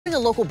A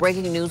local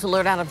breaking news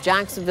alert out of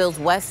Jacksonville's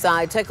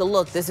Westside. Take a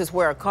look. This is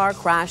where a car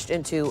crashed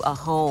into a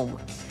home.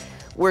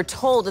 We're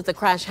told that the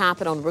crash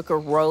happened on Ricker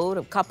Road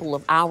a couple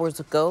of hours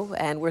ago,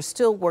 and we're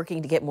still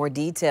working to get more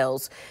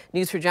details.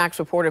 News4Jax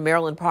reporter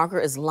Marilyn Parker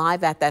is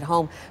live at that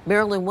home.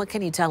 Marilyn, what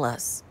can you tell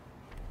us?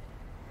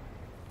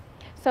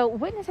 So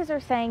witnesses are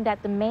saying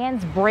that the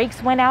man's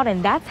brakes went out,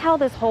 and that's how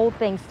this whole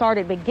thing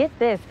started. But get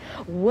this,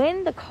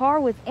 when the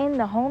car was in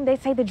the home, they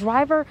say the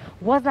driver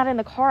was not in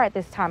the car at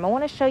this time. I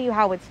want to show you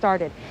how it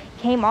started.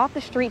 Came off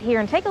the street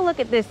here, and take a look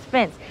at this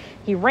fence.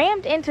 He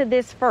rammed into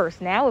this first.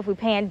 Now, if we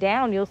pan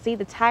down, you'll see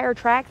the tire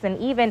tracks, and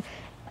even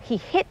he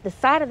hit the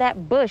side of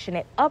that bush and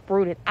it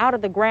uprooted out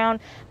of the ground.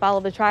 Follow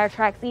the tire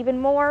tracks even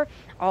more,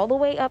 all the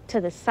way up to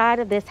the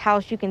side of this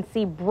house. You can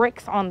see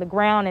bricks on the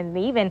ground, and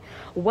even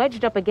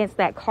wedged up against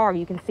that car,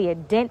 you can see a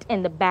dent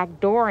in the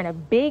back door and a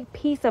big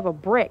piece of a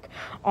brick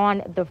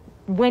on the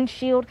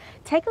windshield.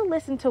 Take a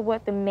listen to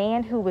what the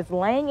man who was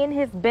laying in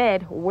his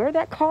bed where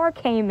that car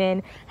came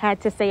in had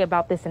to say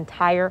about this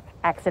entire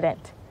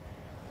accident.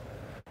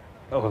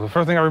 Oh, the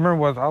first thing I remember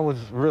was I was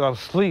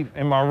asleep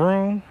in my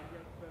room.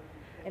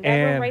 And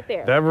that room right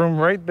there. That room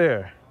right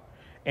there.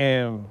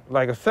 And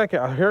like a second,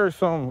 I heard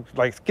something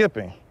like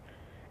skipping.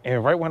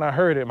 And right when I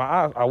heard it,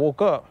 I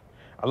woke up.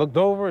 I looked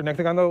over, and next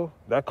thing I know,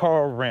 that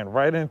car ran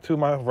right into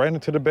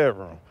the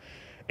bedroom.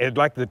 And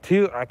like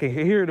I could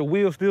hear the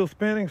wheel still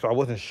spinning, so I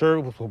wasn't sure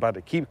it was about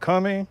to keep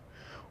coming,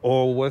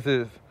 or was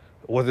it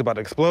about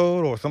to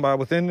explode, or somebody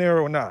was in there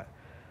or not.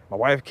 My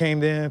wife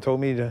came in, told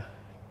me to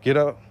get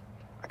up.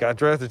 I got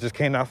dressed, it just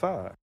came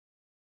outside.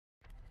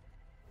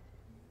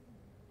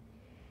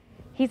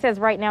 He says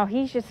right now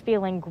he's just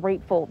feeling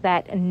grateful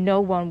that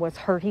no one was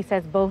hurt. He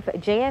says both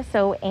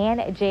JSO and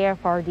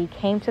JFRD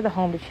came to the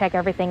home to check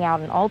everything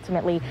out, and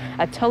ultimately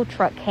a tow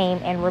truck came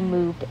and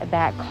removed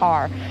that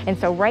car. And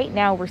so right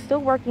now we're still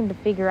working to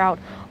figure out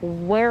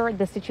where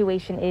the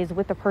situation is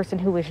with the person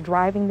who is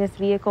driving this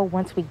vehicle.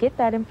 Once we get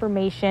that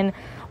information,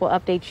 we'll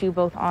update you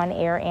both on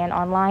air and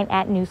online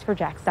at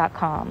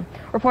news4jax.com.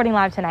 Reporting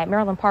live tonight,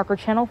 Marilyn Parker,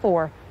 Channel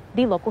 4,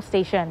 the local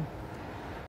station.